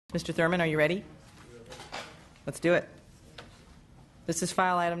Mr. Thurman, are you ready? Let's do it. This is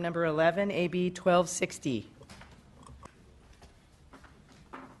file item number 11, AB 1260.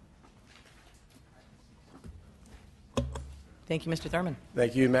 Thank you, Mr. Thurman.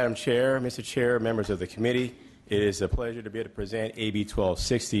 Thank you, Madam Chair, Mr. Chair, members of the committee. It is a pleasure to be able to present AB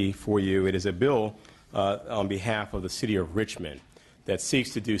 1260 for you. It is a bill on behalf of the City of Richmond that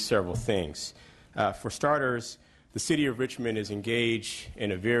seeks to do several things. For starters, the City of Richmond is engaged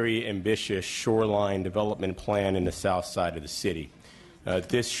in a very ambitious shoreline development plan in the south side of the city.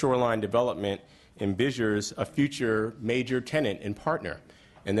 This shoreline development envisions a future major tenant and partner,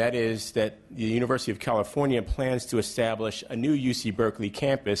 and that is that the University of California plans to establish a new UC Berkeley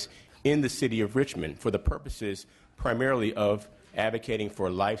campus in the City of Richmond for the purposes primarily of advocating for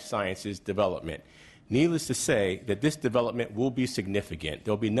life sciences development. Needless to say that this development will be significant.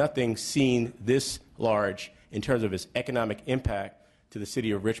 There will be nothing seen this large in terms of its economic impact to the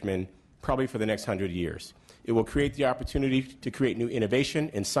City of Richmond probably for the next 100 years. It will create the opportunity to create new innovation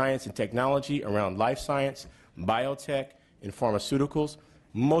in science and technology around life science, biotech, and pharmaceuticals.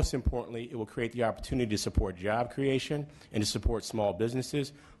 Most importantly, it will create the opportunity to support job creation and to support small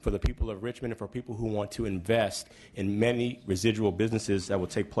businesses for the people of Richmond and for people who want to invest in many residual businesses that will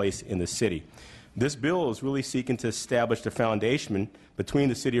take place in the city. This bill is really seeking to establish the foundation between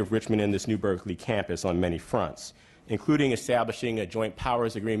the City of Richmond and this new Berkeley campus on many fronts, including establishing a joint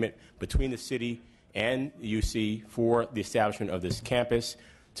powers agreement between the city and the UC for the establishment of this campus,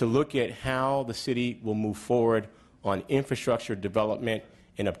 to look at how the city will move forward on infrastructure development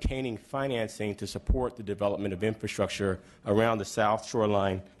and obtaining financing to support the development of infrastructure around the South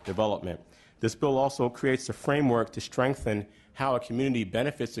Shoreline development. This bill also creates a framework to strengthen how a community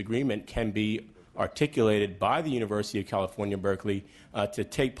benefits agreement can be articulated by the University of California, Berkeley, to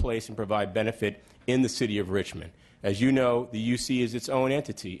take place and provide benefit in the City of Richmond. As you know, the UC is its own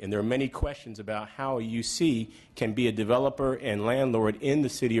entity, and there are many questions about how a UC can be a developer and landlord in the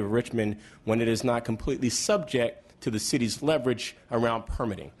City of Richmond when it is not completely subject to the city's leverage around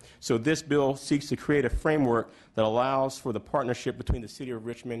permitting. So this bill seeks to create a framework that allows for the partnership between the City of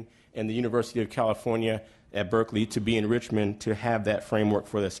Richmond and the University of California at Berkeley to be in Richmond, to have that framework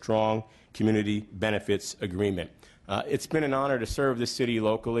for the strong community benefits agreement. It's been an honor to serve this city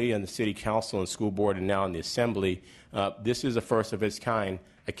locally and the City Council and School Board and now in the Assembly. This is a first of its kind,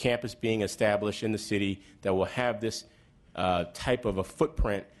 a campus being established in the city that will have this type of a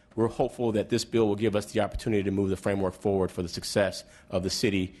footprint. We're hopeful that this bill will give us the opportunity to move the framework forward for the success of the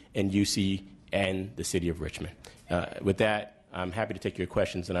city and UC and the City of Richmond. With that, I'm happy to take your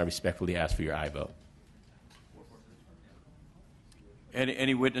questions, and I respectfully ask for your aye vote.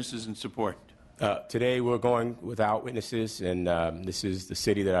 Any witnesses in support? Today we're going without witnesses, and this is the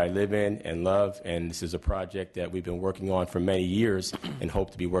city that I live in and love, and this is a project that we've been working on for many years and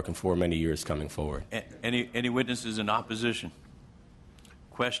hope to be working for many years coming forward. Any witnesses in opposition?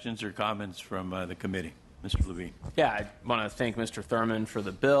 Questions or comments from the committee? Mr. Levine. Yeah, I want to thank Mr. Thurman for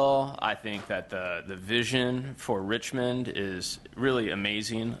the bill. I think that the vision for Richmond is really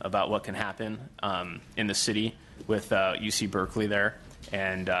amazing about what can happen in the city with UC Berkeley there,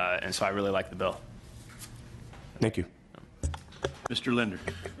 and so I really like the bill. Thank you. Mr. Linder.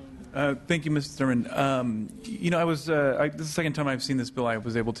 Thank you, Mr. Thurman. You know, this is the second time I've seen this bill. I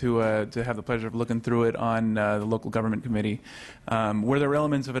was able to have the pleasure of looking through it on the local government committee, where there were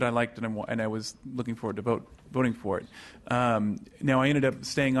elements of it I liked, and I was looking forward to voting for it. Now, I ended up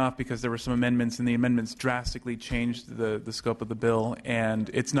staying off because there were some amendments, and the amendments drastically changed the scope of the bill. And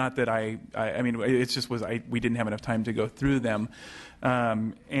it's not that I mean, it's just we didn't have enough time to go through them.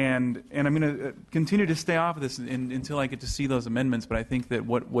 And I'm going to continue to stay off of this until I get to see those amendments. But I think that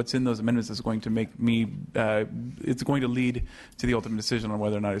what's in those amendments is going to make me, it's going to lead to the ultimate decision on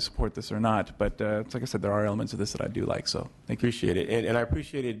whether or not I support this or not. But like I said, there are elements of this that I do like. So thank you. Appreciate it. And I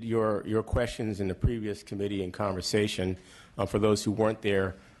appreciated your questions in the previous committee and conversation. For those who weren't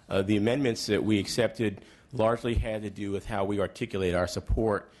there, the amendments that we accepted largely had to do with how we articulate our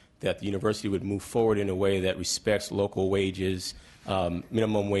support that the university would move forward in a way that respects local wages,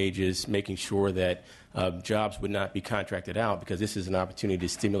 minimum wages, making sure that jobs would not be contracted out, because this is an opportunity to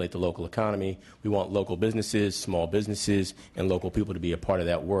stimulate the local economy. We want local businesses, small businesses, and local people to be a part of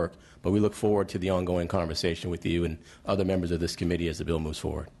that work. But we look forward to the ongoing conversation with you and other members of this committee as the bill moves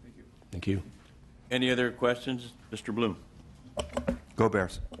forward. Thank you. Thank you. Any other questions? Mr. Bloom. Go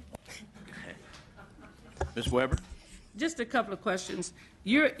Bears. Ms. Weber. Just a couple of questions.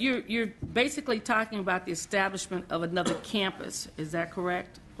 You're basically talking about the establishment of another campus. Is that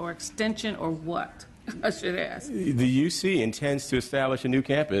correct? Or extension, or what? I should ask. The UC intends to establish a new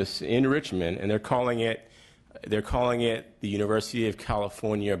campus in Richmond, and they're calling it They're calling it the University of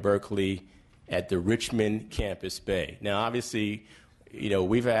California, Berkeley at the Richmond Campus Bay. Now, obviously,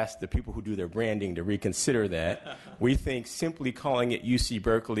 we've asked the people who do their branding to reconsider that. We think simply calling it UC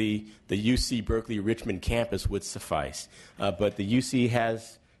Berkeley, the UC Berkeley Richmond campus would suffice. But the UC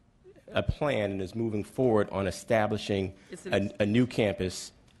has a plan and is moving forward on establishing a new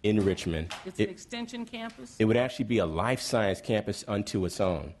campus in Richmond. It's an extension campus? It would actually be a life science campus unto its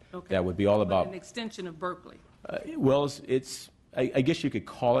own. Okay. That would be all about An extension of Berkeley. well, I guess you could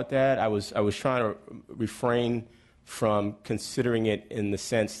call it that. I was trying to refrain from considering it in the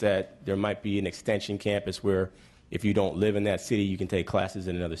sense that there might be an extension campus where if you don't live in that city, you can take classes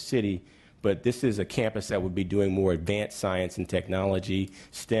in another city. But this is a campus that would be doing more advanced science and technology,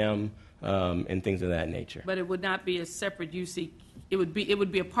 STEM, and things of that nature. But it would not be a separate UC. It would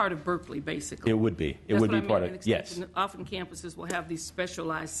be a part of Berkeley, basically. It would be. It That's would what be I part mean, of. an Yes. extension. Often campuses will have these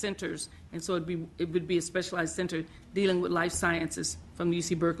specialized centers, and so it would be a specialized center dealing with life sciences from the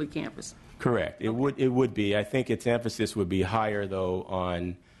UC Berkeley campus. Correct. It would be. I think its emphasis would be higher, though,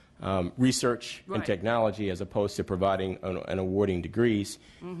 on research and Right. technology as opposed to providing and awarding degrees.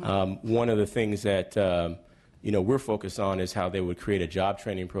 Mm-hmm. One of the things that we're focused on is how they would create a job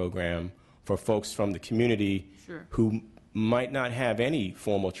training program for folks from the community Sure. who might not have any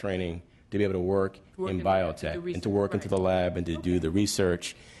formal training to be able to work Work in in the lab, to biotech do and research, to work right. into the lab and to do the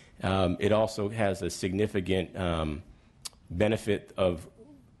research. It also has a significant benefit of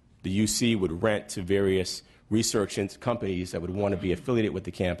the UC would rent to various research companies that would want to be affiliated with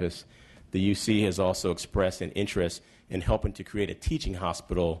the campus. The UC has also expressed an interest in helping to create a teaching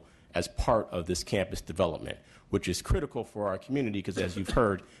hospital as part of this campus development, which is critical for our community because, as you've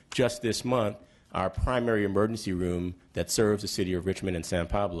heard, just this month, our primary emergency room that serves the city of Richmond and San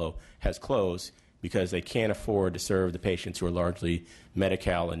Pablo has closed because they can't afford to serve the patients who are largely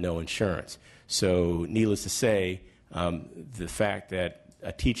Medi-Cal and no insurance. So needless to say, the fact that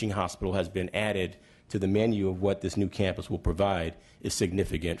a teaching hospital has been added to the menu of what this new campus will provide is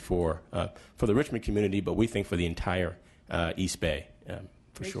significant for the Richmond community, but we think for the entire East Bay,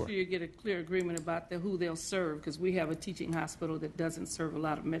 for Make sure. sure you get a clear agreement about who they'll serve, because we have a teaching hospital that doesn't serve a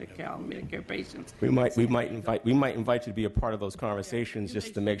lot of Medi-Cal and Medicare patients. We might invite you to be a part of those conversations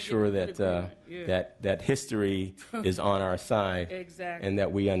just to make sure that that history is on our side, Exactly. and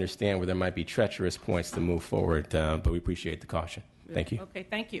that we understand where there might be treacherous points to move forward. But we appreciate the caution. Thank you. Okay,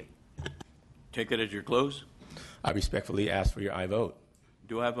 thank you. Take it as your close. I respectfully ask for your aye vote.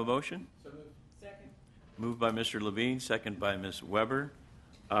 Do I have a motion? Second. Moved by Mr. Levine, second by Ms. Weber.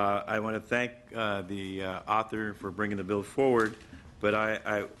 I want to thank the author for bringing the bill forward, but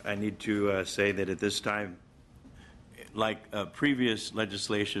I need to say that at this time, like previous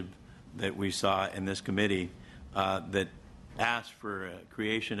legislation that we saw in this committee that asked for a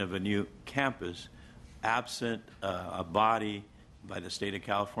creation of a new campus, absent a body by the state of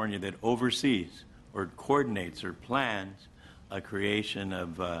California that oversees or coordinates or plans a creation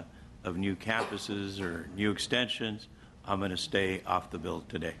of new campuses or new extensions, I'm going to stay off the bill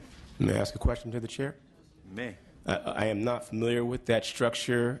today. May I ask a question to the chair? May. I am not familiar with that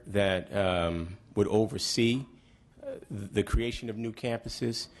structure that would oversee the creation of new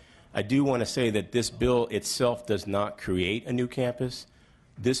campuses. I do want to say that this bill itself does not create a new campus.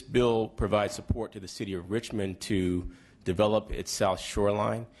 This bill provides support to the city of Richmond to develop its South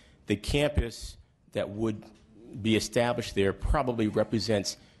Shoreline. The campus that would be established there probably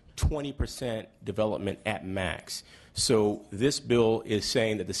represents 20% development at max. So this bill is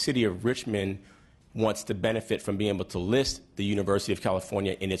saying that the city of Richmond wants to benefit from being able to list the University of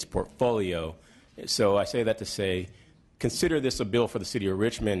California in its portfolio. So I say that to say, consider this a bill for the city of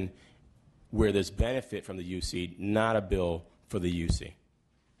Richmond where there's benefit from the UC, not a bill for the UC.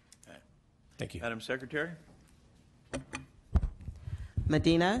 Thank you. Madam Secretary?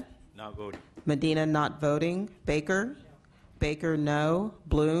 Medina. Not voting. Medina not voting. Baker. Baker no.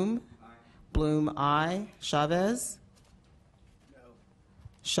 Bloom. Bloom aye. Chavez.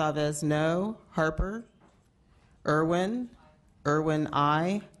 Chavez no. Harper. Irwin. Irwin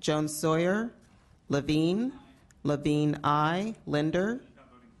aye. Jones Sawyer. Levine. Levine aye. Linder.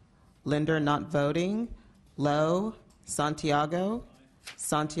 Linder not voting. Lowe. Santiago.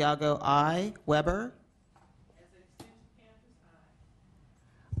 Santiago aye. Weber.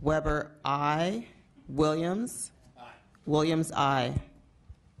 Weber aye. Williams. Williams aye.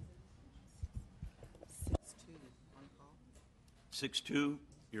 6-2,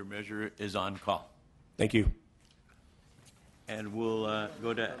 your measure is on call. Thank you. And we'll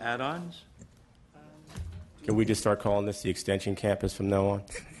go to add-ons. Can we just start calling this the Extension Campus from now on?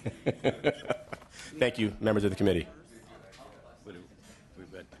 Thank you, members of the committee.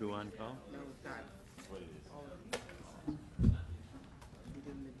 We've got 2 on call.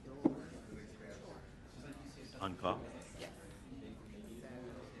 On call?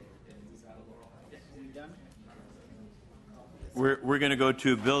 We're going to go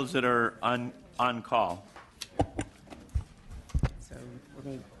to bills that are on call. So we're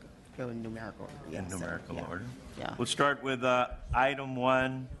going to go in numerical. In numerical order. Yeah. We'll start with item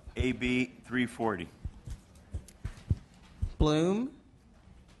 1, AB 340. Bloom.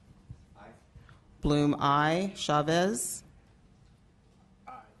 Bloom, I. Chavez.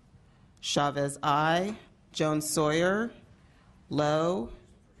 Chavez, I. Jones Sawyer. Lowe.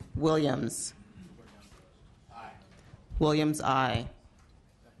 Williams. Williams, I.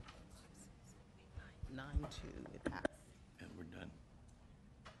 9-2, it passed. And we're done.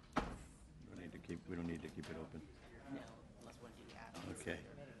 We don't need to keep it open. Okay.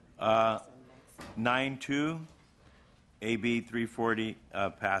 9-2, AB 340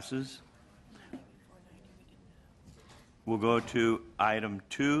 passes. We'll go to item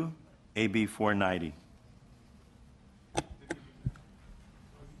 2, AB 490.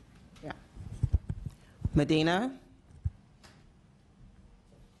 Yeah. Medina.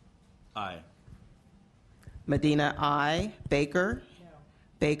 Aye. Medina, I. Baker.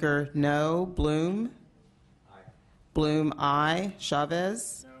 Baker, no. Bloom. Bloom, I.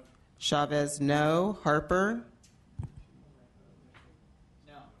 Chavez. Chavez, no. Harper.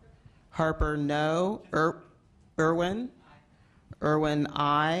 Harper, no. Irwin. Irwin,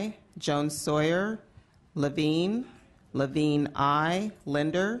 I. Jones Sawyer. Levine. Levine, I.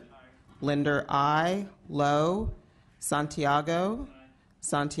 Linder. Linder, I. Lowe. Santiago.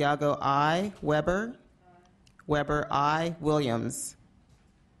 Santiago, I. Weber. Weber, I. Williams.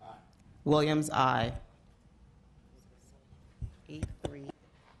 Williams, I. 8-3.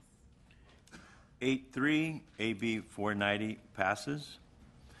 8-3, AB 490 passes.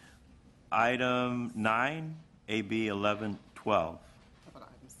 Item 9, AB 1112. How about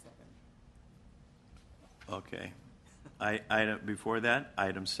item 7? Okay. Item before that,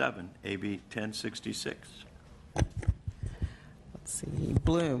 item 7, AB 1066. Let's see.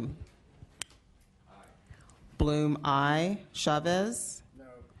 Bloom. Bloom, I. Chavez. No.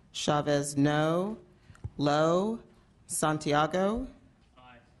 Chavez, no. Lowe. Santiago.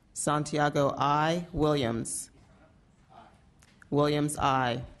 Aye. Santiago, I. Williams. Aye. Williams,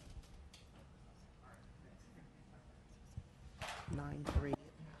 I. 9-3.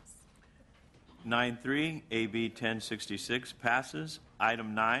 9-3, AB 1066 passes.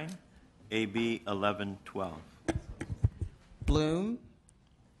 Item 9, AB 1112. Bloom.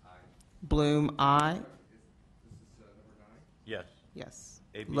 Bloom, I. Yes. Yes.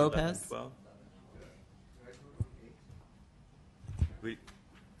 AB Lopez. 1112.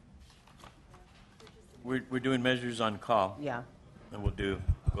 We're doing measures on call, Yeah. and we'll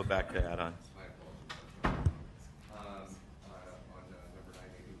go back to add-on.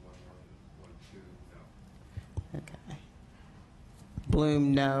 Okay.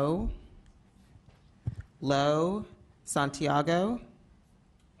 Bloom, no. Lowe. Santiago.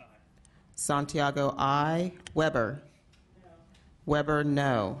 Santiago, I. Weber. Weber,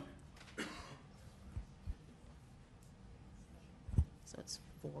 no. So it's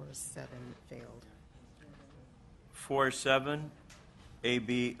 4-7 failed. 4-7,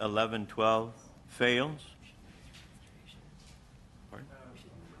 AB 1112 fails. Pardon?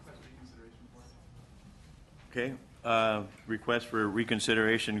 Okay. Request for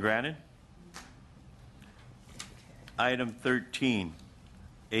reconsideration granted. Item 13,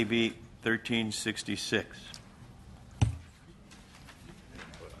 AB 1366.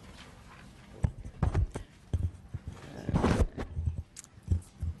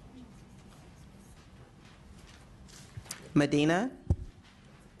 Medina.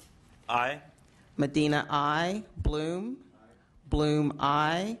 Aye. Medina, I. Bloom. Bloom,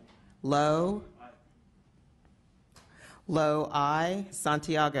 I. Lowe. Lowe, I.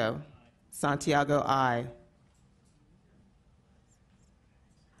 Santiago. Santiago, I.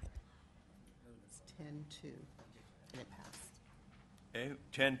 It's 10-2, and it passed. Okay.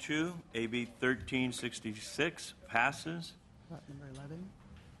 10-2, AB 1366 passes. What, number 11?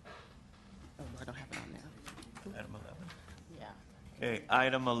 Oh, I don't have it on there. Item 11. Yeah. Okay.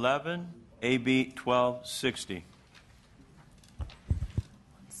 Item 11, AB 1260.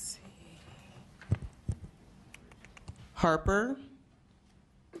 Let's see. Harper.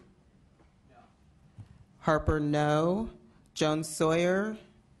 Harper, no. Jones Sawyer.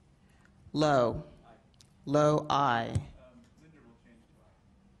 Lowe. Lowe, I.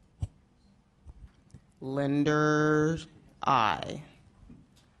 Linder, I.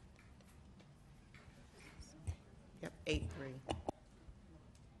 Yep, 8-3.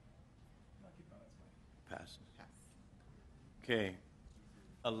 Passes. Okay.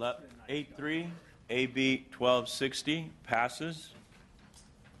 8-3, AB 1260 passes.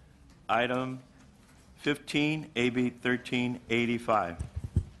 Item 15, AB 1385.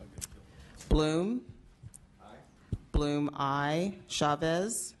 Bloom. Bloom, aye.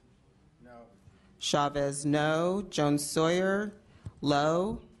 Chavez. No. Chavez, no. Jones Sawyer.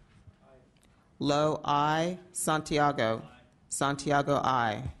 Lowe. Lowe, aye. Santiago. Santiago,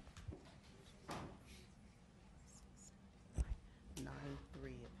 aye. 9-3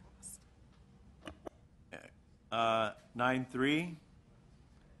 it passed. 9-3.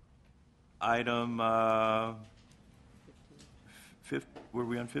 Item, were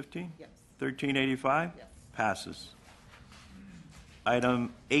we on 15? Yes. 1385? Yes. Passes.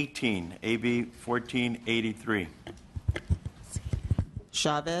 Item 18, AB 1483.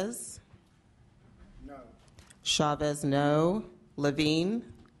 Chavez. No. Chavez, no. Levine.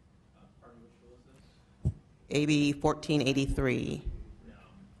 AB 1483.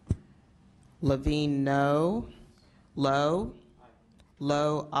 Levine, no. Lowe.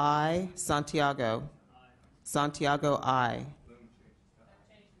 Lowe, aye. Santiago. Santiago, aye.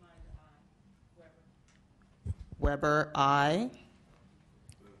 Weber, aye.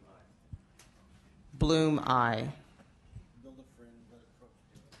 Bloom, aye.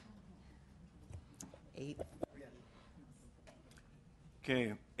 8.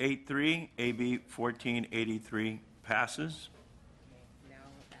 Okay, 8-3, AB 1483 passes. Now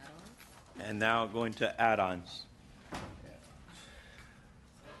add-on. And now going to add-ons.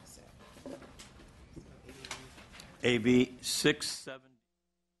 AB 670.